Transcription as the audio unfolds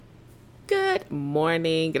Good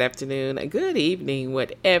morning, good afternoon, good evening,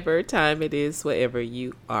 whatever time it is, wherever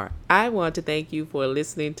you are. I want to thank you for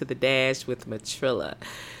listening to The Dash with Matrilla.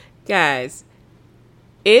 Guys,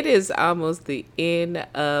 it is almost the end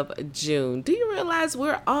of June. Do you realize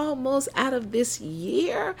we're almost out of this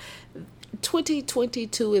year?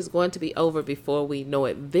 2022 is going to be over before we know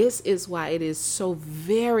it. This is why it is so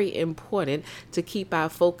very important to keep our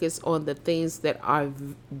focus on the things that are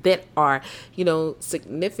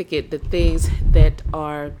significant, the things that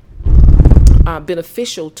are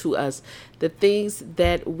beneficial to us, the things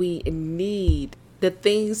that we need, the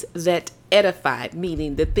things that edify,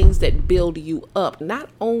 meaning the things that build you up, not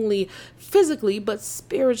only physically but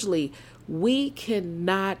spiritually. We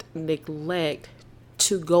cannot neglect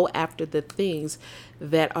to go after the things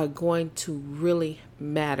that are going to really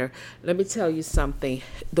matter. Let me tell you something.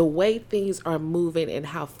 The way things are moving and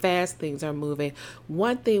how fast things are moving,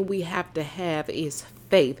 one thing we have to have is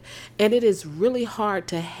faith. And it is really hard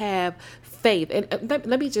to have faith. And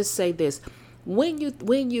let me just say this. When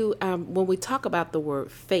we talk about the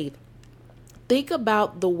word faith, think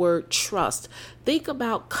about the word trust. Think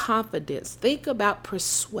about confidence. Think about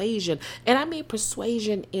persuasion. And I mean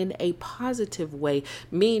persuasion in a positive way,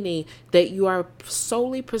 meaning that you are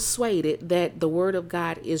solely persuaded that the word of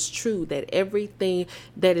God is true, that everything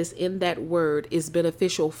that is in that word is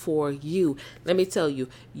beneficial for you. Let me tell you,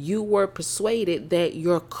 you were persuaded that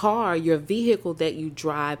your car, your vehicle that you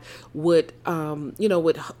drive would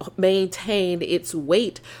maintain its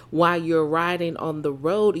weight while you're riding on the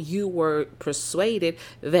road. You were persuaded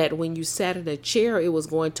that when you sat in a chair, it was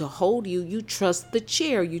going to hold you. You trust the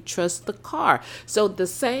chair, you trust the car. So the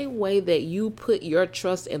same way that you put your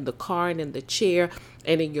trust in the car and in the chair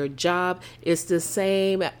and in your job, it's the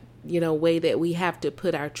same, way that we have to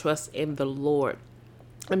put our trust in the Lord.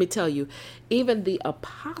 Let me tell you, even the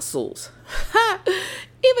apostles,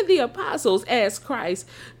 asked Christ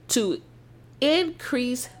to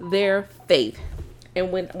increase their faith.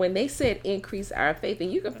 And when they said increase our faith,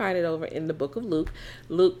 and you can find it over in the book of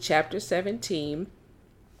Luke chapter 17,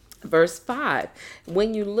 verse 5.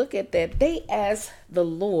 When you look at that, they asked the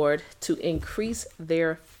Lord to increase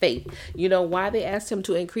their faith. You know why they asked him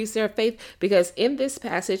to increase their faith? Because in this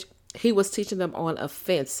passage, he was teaching them on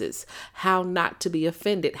offenses, how not to be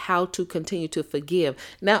offended, how to continue to forgive.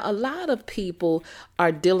 Now, a lot of people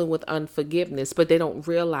are dealing with unforgiveness, but they don't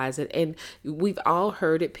realize it. And we've all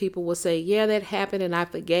heard it. People will say, yeah, that happened and I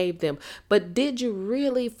forgave them. But did you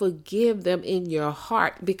really forgive them in your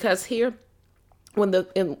heart? Because here, when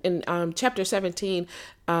in chapter 17,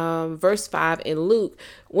 verse 5 in Luke,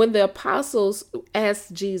 when the apostles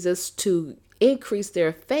asked Jesus to increase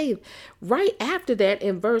their faith, right after that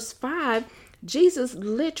in verse 5, Jesus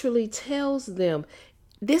literally tells them,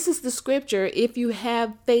 this is the scripture, if you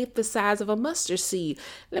have faith the size of a mustard seed.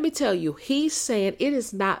 Let me tell you, he's saying it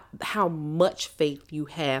is not how much faith you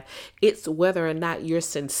have. It's whether or not you're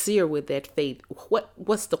sincere with that faith.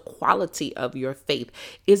 What's the quality of your faith?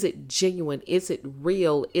 Is it genuine? Is it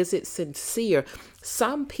real? Is it sincere?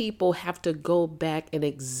 Some people have to go back and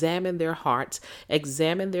examine their hearts,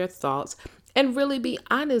 examine their thoughts, and really be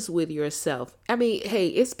honest with yourself. I mean, hey,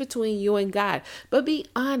 it's between you and God, but be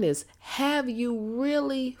honest. Have you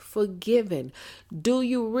really forgiven? Do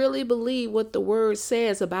you really believe what the word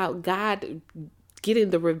says about God getting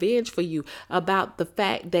the revenge for you, about the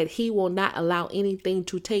fact that he will not allow anything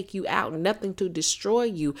to take you out, nothing to destroy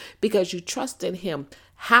you because you trust in him?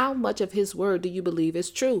 How much of his word do you believe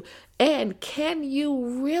is true? And can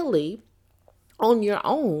you really, on your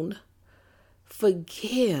own,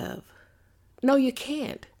 forgive? No, you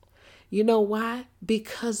can't. You know why?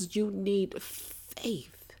 Because you need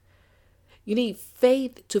faith. You need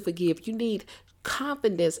faith to forgive. You need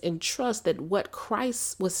confidence and trust that what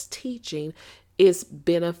Christ was teaching is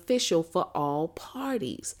beneficial for all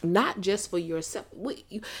parties, not just for yourself. Let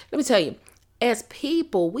me tell you, as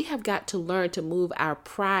people, we have got to learn to move our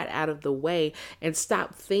pride out of the way and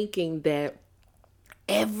stop thinking that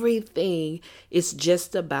everything is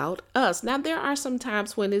just about us. Now, there are some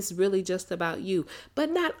times when it's really just about you,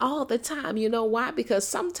 but not all the time. You know why? Because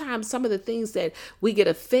sometimes some of the things that we get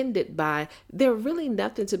offended by, they're really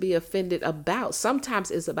nothing to be offended about.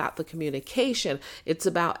 Sometimes it's about the communication. It's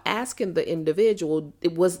about asking the individual,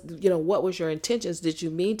 what was your intentions? Did you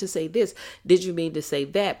mean to say this? Did you mean to say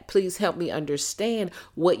that? Please help me understand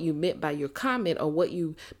what you meant by your comment, or what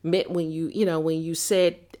you meant when you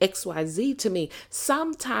said XYZ to me.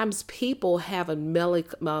 Sometimes people have a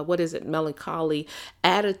melancholy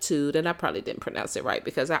attitude, and I probably didn't pronounce it right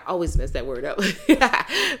because I always mess that word up.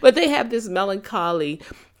 But they have this melancholy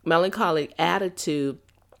attitude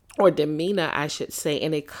or demeanor, I should say,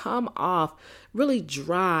 and they come off really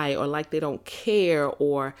dry or like they don't care,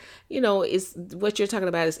 or, is what you're talking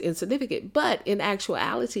about is insignificant. But in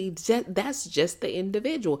actuality, that's just the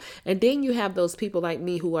individual. And then you have those people like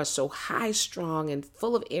me who are so high strung and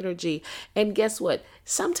full of energy. And guess what?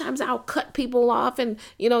 Sometimes I'll cut people off and,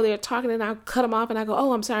 they're talking and I'll cut them off and I go,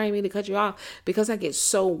 oh, I'm sorry, I mean to cut you off, because I get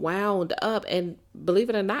so wound up. And believe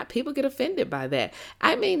it or not, people get offended by that.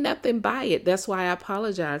 I mean nothing by it. That's why I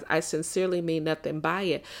apologize. I sincerely mean nothing by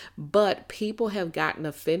it. But people have gotten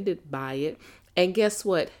offended by it. And guess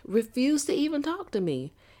what? Refuse to even talk to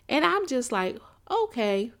me. And I'm just like,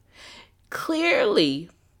 okay, clearly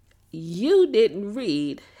you didn't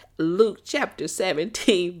read Luke chapter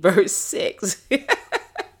 17, verse 6.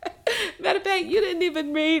 Matter of fact, you didn't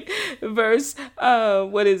even read verse,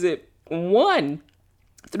 1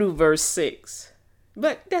 through verse 6.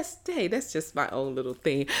 But that's just my own little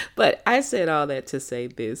thing. But I said all that to say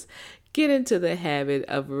this. Get into the habit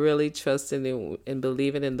of really trusting and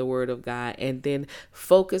believing in the word of God, and then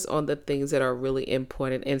focus on the things that are really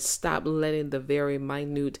important, and stop letting the very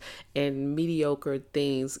minute and mediocre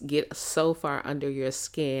things get so far under your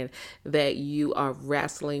skin that you are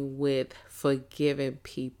wrestling with forgiving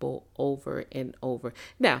people over and over.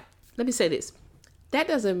 Now, let me say this. That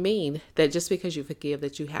doesn't mean that just because you forgive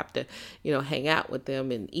that you have to, hang out with them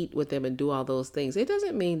and eat with them and do all those things. It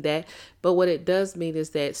doesn't mean that. But what it does mean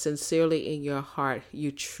is that sincerely in your heart,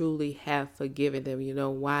 you truly have forgiven them. You know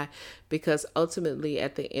why? Because ultimately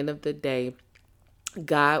at the end of the day,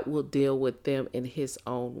 God will deal with them in his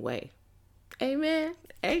own way. Amen.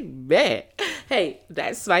 Amen. Hey,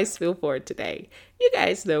 that's my spiel for today. You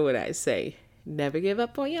guys know what I say. Never give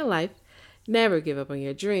up on your life. Never give up on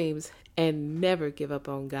your dreams. And never give up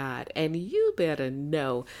on God. And you better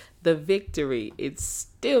know the victory, it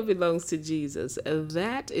still belongs to Jesus.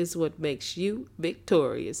 That is what makes you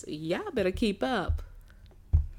victorious. Y'all better keep up.